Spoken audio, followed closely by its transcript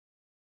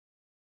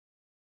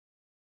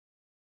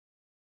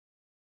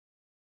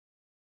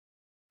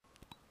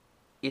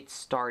It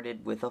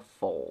started with a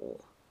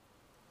foal.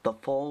 The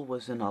foal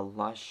was in a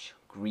lush,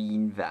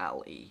 green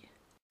valley.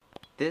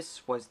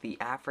 This was the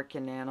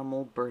African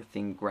animal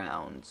birthing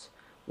grounds,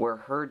 where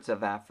herds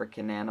of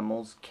African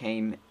animals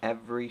came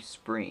every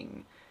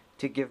spring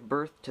to give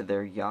birth to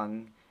their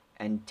young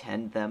and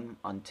tend them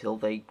until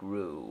they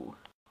grew.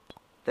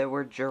 There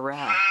were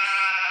giraffes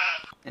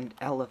and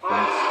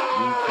elephants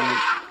drinking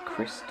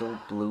crystal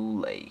blue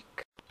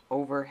lake.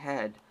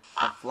 Overhead,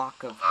 a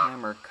flock of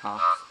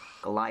hammerkops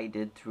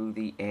glided through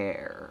the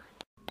air.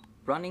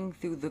 Running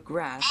through the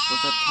grass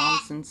was a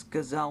Thomson's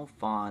gazelle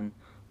fawn,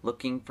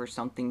 looking for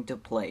something to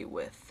play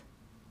with.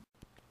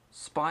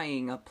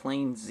 Spying a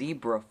plain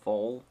zebra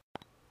foal,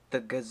 the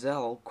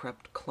gazelle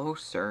crept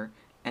closer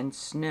and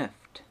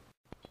sniffed.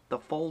 The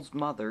foal's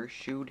mother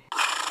shooed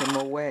him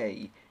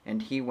away,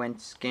 and he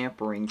went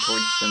scampering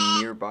towards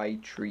some nearby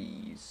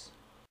trees.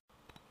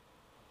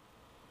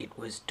 It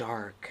was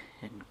dark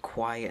and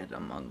quiet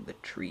among the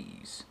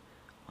trees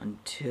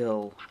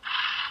until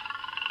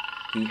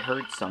he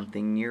heard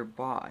something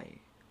nearby.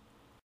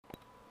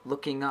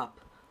 Looking up,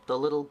 the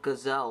little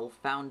gazelle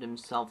found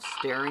himself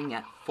staring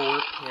at 4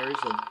 pairs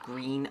of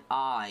green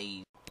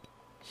eyes.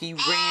 He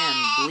ran,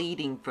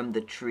 bleeding from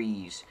the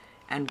trees,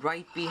 and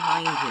right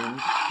behind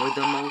him were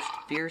the most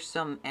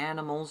fearsome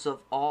animals of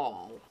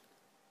all.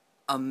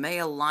 A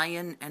male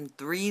lion and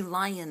 3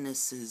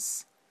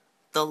 lionesses.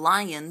 The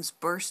lions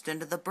burst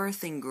into the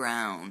birthing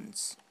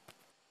grounds.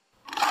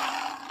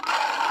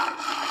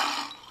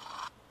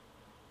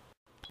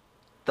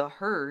 The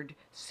herd,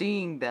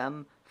 seeing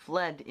them,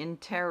 fled in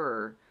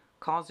terror,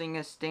 causing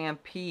a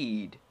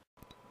stampede.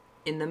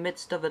 In the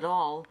midst of it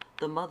all,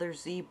 the mother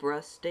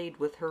zebra stayed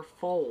with her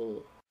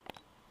foal,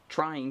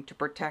 trying to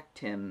protect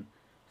him.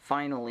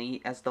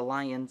 Finally, as the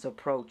lions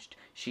approached,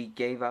 she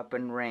gave up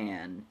and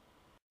ran.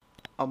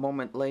 A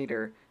moment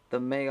later, the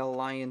male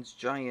lion's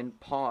giant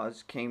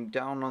paws came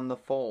down on the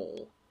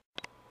foal,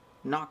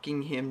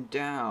 knocking him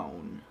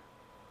down.